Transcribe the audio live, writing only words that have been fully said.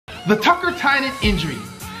The Tucker Tynan injury.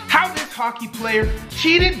 How this hockey player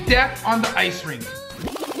cheated death on the ice rink.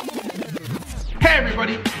 Hey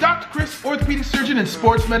everybody, Dr. Chris, orthopedic surgeon and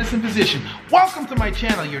sports medicine physician. Welcome to my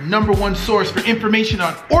channel, your #1 source for information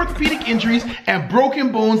on orthopedic injuries and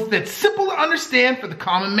broken bones that's simple to understand for the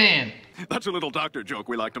common man. That's a little doctor joke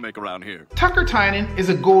we like to make around here. Tucker Tynan is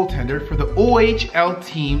a goaltender for the OHL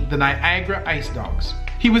team, the Niagara Ice Dogs.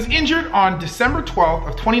 He was injured on December 12th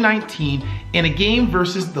of 2019 in a game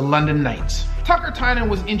versus the London Knights. Tucker Tynan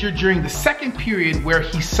was injured during the second period where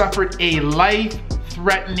he suffered a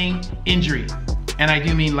life-threatening injury. And I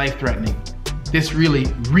do mean life-threatening. This really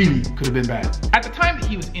could have been bad. At the time that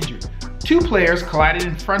he was injured, two players collided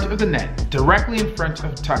in front of the net, directly in front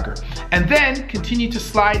of Tucker, and then continued to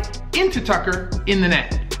slide into Tucker in the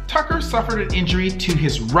net. Tucker suffered an injury to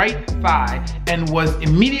his right thigh and was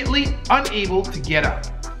immediately unable to get up.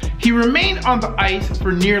 He remained on the ice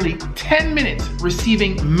for nearly 10 minutes,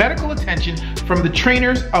 receiving medical attention from the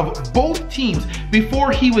trainers of both teams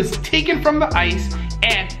before he was taken from the ice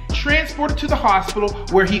and transported to the hospital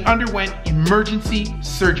where he underwent emergency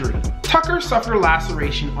surgery. Tucker suffered a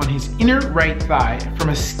laceration on his inner right thigh from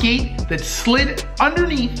a skate that slid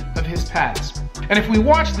underneath of his pads. And if we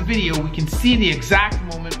watch the video, we can see the exact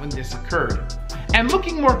moment when this occurred. And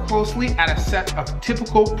looking more closely at a set of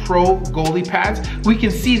typical pro goalie pads, we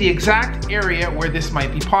can see the exact area where this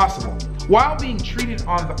might be possible. While being treated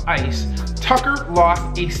on the ice, Tucker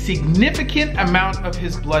lost a significant amount of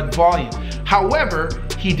his blood volume. However,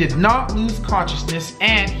 he did not lose consciousness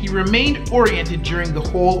and he remained oriented during the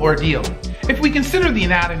whole ordeal. If we consider the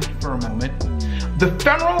anatomy for a moment, the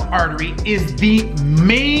femoral artery is the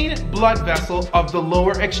main blood vessel of the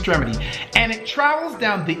lower extremity, and it travels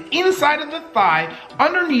down the inside of the thigh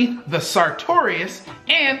underneath the sartorius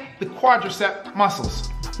and the quadricep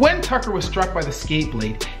muscles. When Tucker was struck by the skate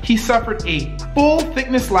blade, he suffered a full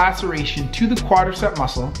thickness laceration to the quadricep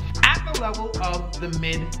muscle at the level of the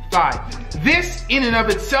mid-thigh. This in and of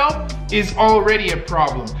itself is already a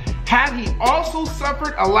problem. Had he also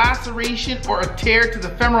suffered a laceration or a tear to the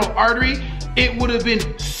femoral artery, it would have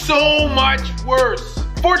been so much worse.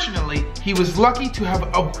 Fortunately, he was lucky to have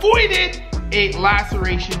avoided a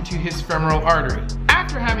laceration to his femoral artery.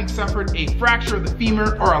 After having suffered a fracture of the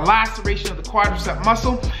femur or a laceration of the quadricep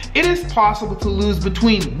muscle, it is possible to lose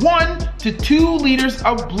between 1 to 2 liters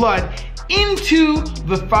of blood into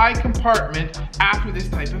the thigh compartment after this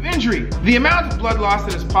type of injury. The amount of blood loss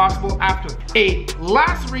that is possible after a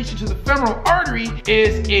laceration to the femoral artery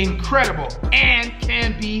is incredible and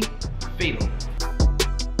can be fatal.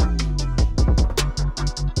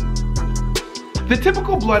 The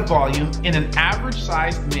typical blood volume in an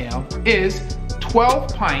average-sized male is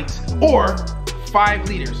 12 pints or 5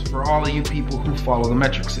 liters for all of you people who follow the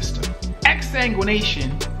metric system.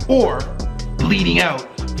 Exsanguination or bleeding out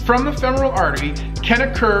from the femoral artery can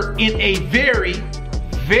occur in a very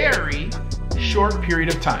short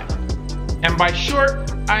period of time. And by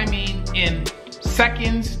short, I mean in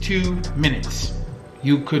seconds to minutes.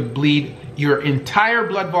 You could bleed your entire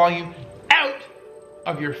blood volume out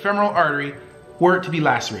of your femoral artery were it to be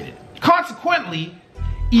lacerated. Consequently,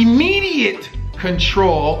 immediate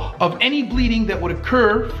control of any bleeding that would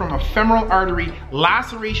occur from a femoral artery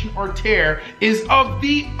laceration or tear is of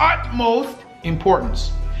the utmost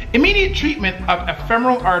importance. Immediate treatment of a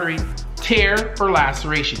femoral artery tear or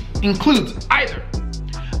laceration includes either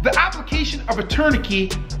the application of a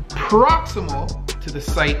tourniquet proximal to the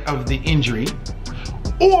site of the injury,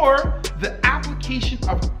 or the application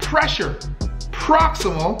of pressure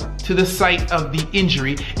proximal to the site of the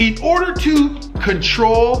injury in order to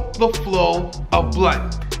control the flow of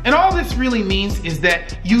blood. And all this really means is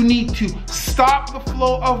that you need to stop the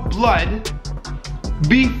flow of blood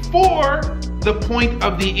before the point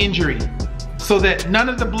of the injury so that none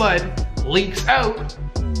of the blood leaks out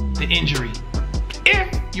the injury.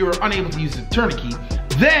 If you're unable to use a tourniquet,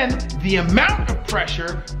 then the amount of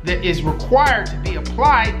pressure that is required to be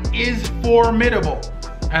applied is formidable.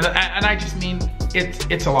 And I just mean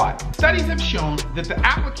it's a lot. Studies have shown that the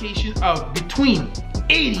application of between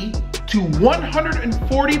 80 to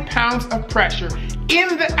 140 pounds of pressure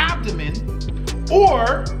in the abdomen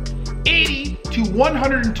or 80 to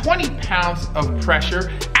 120 pounds of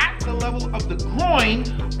pressure at the level of the groin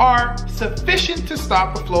are sufficient to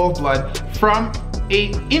stop the flow of blood from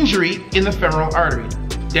an injury in the femoral artery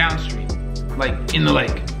downstream, like in the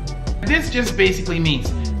leg. This just basically means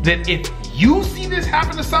that if you see this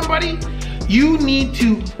happen to somebody, you need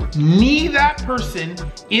to knee that person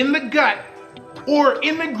in the gut or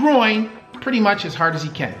in the groin pretty much as hard as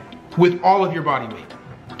you can with all of your body weight.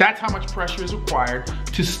 That's how much pressure is required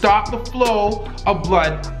to stop the flow of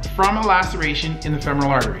blood from a laceration in the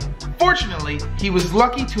femoral artery. Fortunately, he was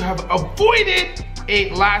lucky to have avoided a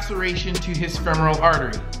laceration to his femoral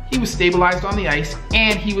artery. He was stabilized on the ice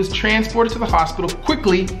and he was transported to the hospital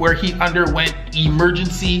quickly, where he underwent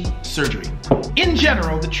emergency surgery. In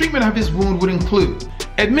general, the treatment of his wound would include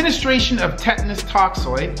administration of tetanus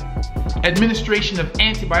toxoid, administration of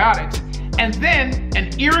antibiotics, and then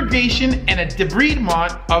an irrigation and a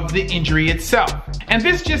debridement of the injury itself. And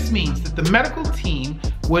this just means that the medical team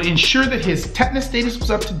would ensure that his tetanus status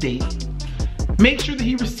was up to date, make sure that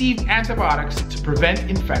he received antibiotics to prevent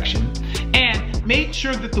infection, and made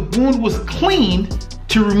sure that the wound was cleaned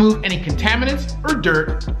to remove any contaminants or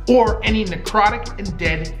dirt or any necrotic and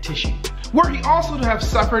dead tissue. Were he also to have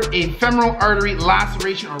suffered a femoral artery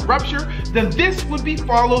laceration or rupture, then this would be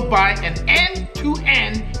followed by an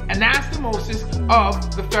end-to-end anastomosis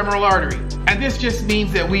of the femoral artery. And this just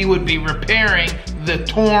means that we would be repairing the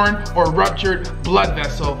torn or ruptured blood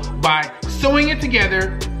vessel by sewing it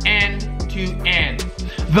together end to end.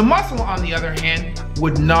 The muscle, on the other hand,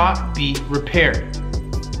 would not be repaired.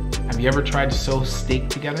 Have you ever tried to sew steak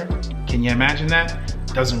together? Can you imagine that?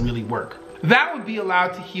 Doesn't really work. That would be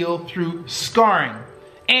allowed to heal through scarring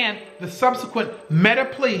and the subsequent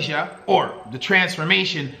metaplasia, or the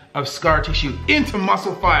transformation of scar tissue into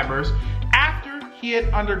muscle fibers, after he had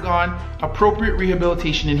undergone appropriate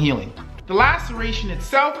rehabilitation and healing. The laceration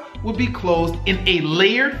itself would be closed in a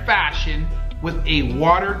layered fashion with a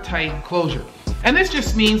watertight closure. And this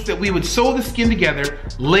just means that we would sew the skin together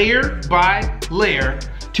layer by layer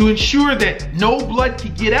to ensure that no blood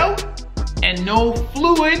could get out and no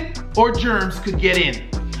fluid or germs could get in.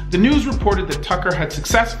 The news reported that Tucker had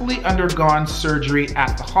successfully undergone surgery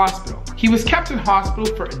at the hospital. He was kept in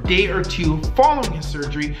hospital for a day or two following his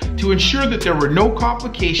surgery to ensure that there were no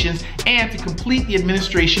complications and to complete the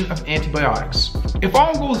administration of antibiotics. If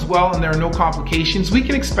all goes well and there are no complications, we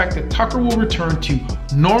can expect that Tucker will return to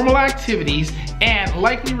normal activities and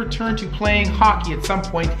likely return to playing hockey at some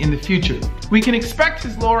point in the future. We can expect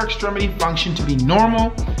his lower extremity function to be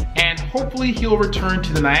normal, and hopefully he'll return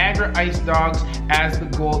to the Niagara Ice Dogs as the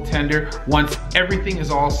goaltender once everything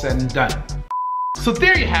is all said and done. So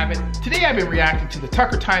there you have it. Today I've been reacting to the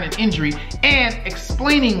Tucker Tynan injury and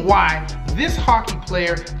explaining why this hockey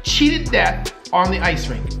player cheated death on the ice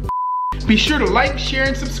rink. Be sure to like, share,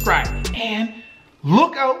 and subscribe, and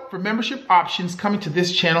look out for membership options coming to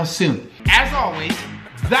this channel soon. As always,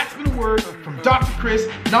 that's been a word from Dr. Chris,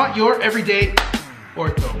 not your everyday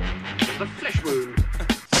ortho. The flesh wound.